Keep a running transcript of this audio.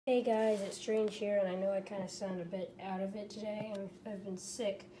Hey guys, it's Strange here, and I know I kind of sound a bit out of it today. I've been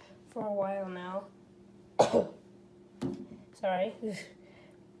sick for a while now. Sorry,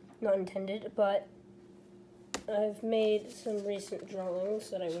 not intended, but I've made some recent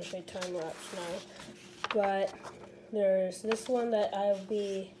drawings that I wish I time-lapsed now. But there's this one that I'll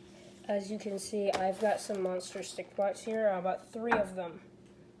be, as you can see, I've got some monster Stikbots here, about 3 of them.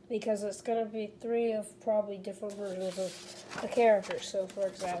 Because it's going to be 3 of probably different versions of a character. So, for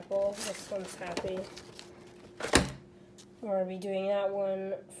example, this one's Happy. We're going to be doing that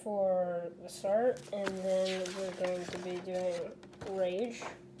one for the start, and then we're going to be doing Rage.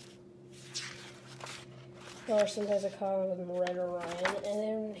 Or sometimes I call him Red Orion. And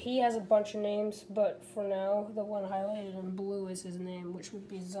then he has a bunch of names, but for now, the one highlighted in blue is his name, which would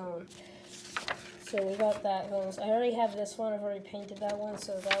be Zone. So we got that one. I already have this one. I've already painted that one,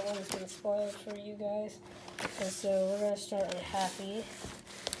 so that one's been spoiled for you guys. And so we're going to start on Happy.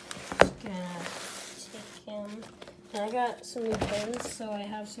 Just going to take him. And I got some new pens, so I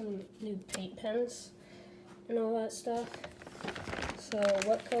have some new paint pens and all that stuff. So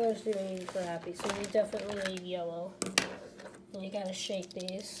what colors do we need for Happy? So we definitely need yellow. And you got to shake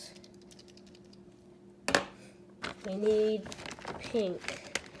these. We need pink.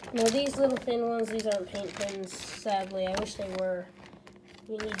 Now these little thin ones, these aren't paint pens, sadly. I wish they were.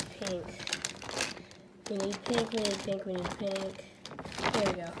 We need pink. We need pink, we need pink, we need pink. There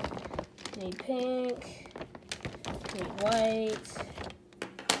we go. We need pink. We need white.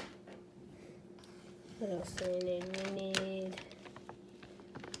 What else do we need? We need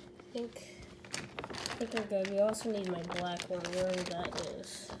pink. I think we're good. We also need my black one, wherever that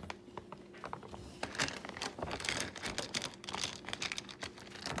is.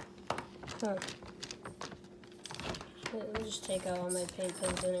 Huh. We'll just take out all my paint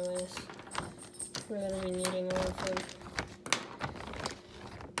pens anyways. We're going to be needing all of them.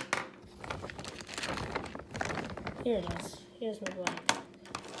 Here it is. Here's my black.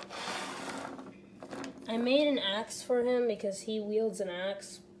 I made an axe for him because he wields an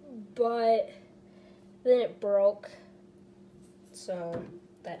axe, but then it broke. So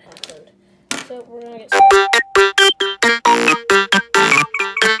that happened. So we're going to get started.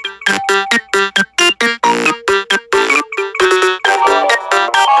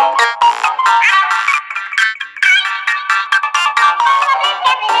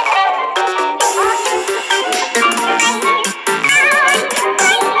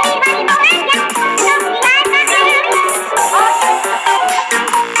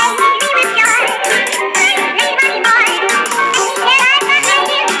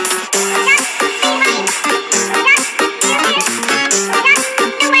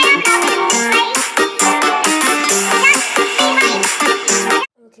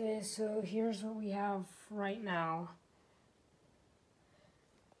 So here's what we have right now.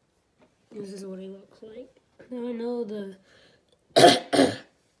 This is what he looks like. Now I know the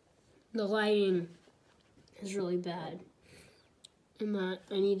the lighting is really bad, and that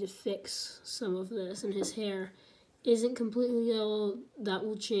I need to fix some of this. And his hair isn't completely yellow. That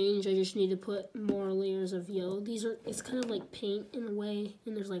will change. I just need to put more layers of yellow. It's kind of like paint in a way,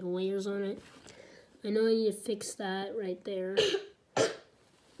 and there's like layers on it. I know I need to fix that right there.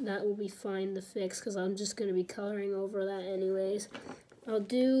 That will be fine to fix because I'm just going to be coloring over that anyways. I'll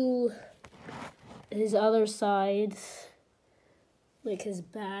do his other sides, like his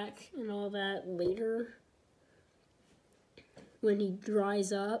back and all that later when he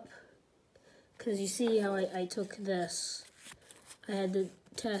dries up. Because you see how I took this. I had to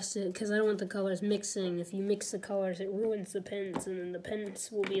test it because I don't want the colors mixing. If you mix the colors, it ruins the pens, and then the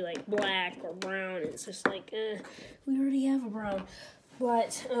pens will be like black or brown. It's just like, we already have a brown.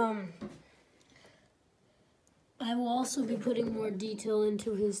 But, I will also be putting more detail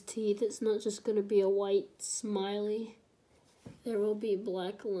into his teeth. It's not just going to be a white smiley. There will be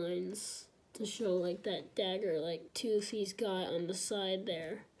black lines to show, like, that dagger-like tooth he's got on the side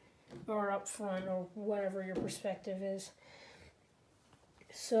there. Or up front, or whatever your perspective is.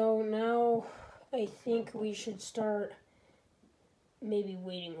 So now, I think we should start maybe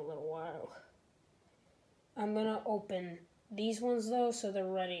waiting a little while. I'm going to open these ones though, so they're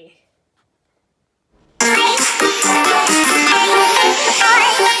ready.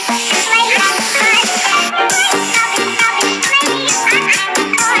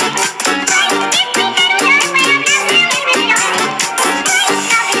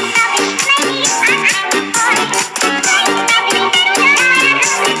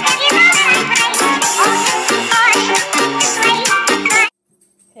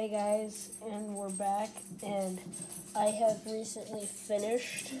 Hey guys, and we're back, and I have recently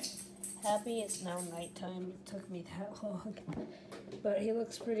finished happy it's now nighttime. It took me that long. But he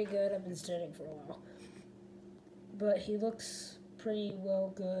looks pretty good. I've been studying for a while. But he looks pretty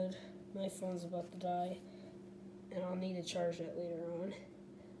well good. My phone's about to die. And I'll need to charge it later on.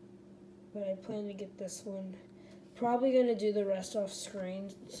 But I plan to get this one. Probably going to do the rest off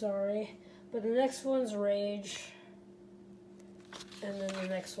screen. Sorry. But the next one's Rage. And then the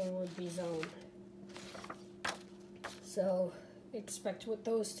next one would be Zone. So, expect what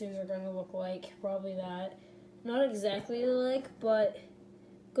those two are going to look like. Probably that. Not exactly alike, but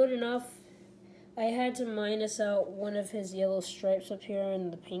good enough. I had to minus out one of his yellow stripes up here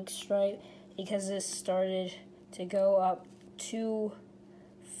and the pink stripe because this started to go up too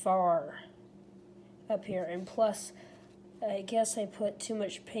far up here. And plus, I guess I put too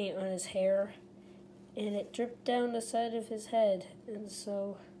much paint on his hair and it dripped down the side of his head. And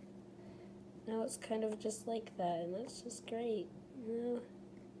so now it's kind of just like that, and that's just great. You know?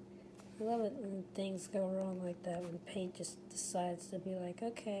 I love it when things go wrong like that, when paint just decides to be like,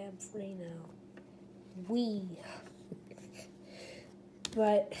 okay, I'm free now.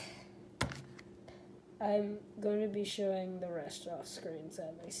 But I'm going to be showing the rest off screen,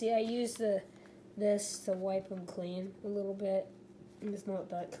 sadly. See, I used this to wipe them clean a little bit. It's not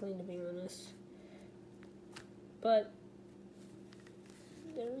that clean, to be honest. But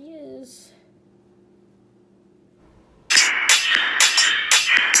there he is.